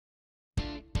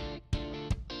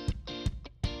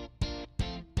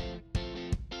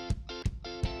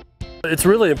It's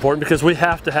really important because we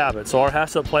have to have it. So our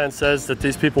HACCP plan says that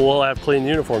these people will have clean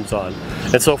uniforms on.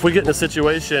 And so if we get in a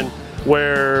situation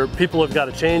where people have got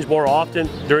to change more often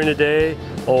during the day,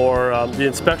 or the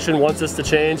inspection wants us to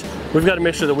change, we've got to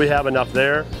make sure that we have enough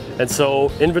there. And so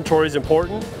inventory is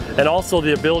important, and also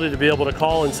the ability to be able to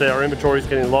call and say our inventory is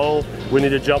getting low, we need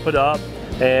to jump it up,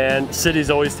 and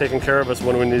city's always taking care of us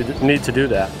when we need to do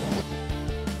that.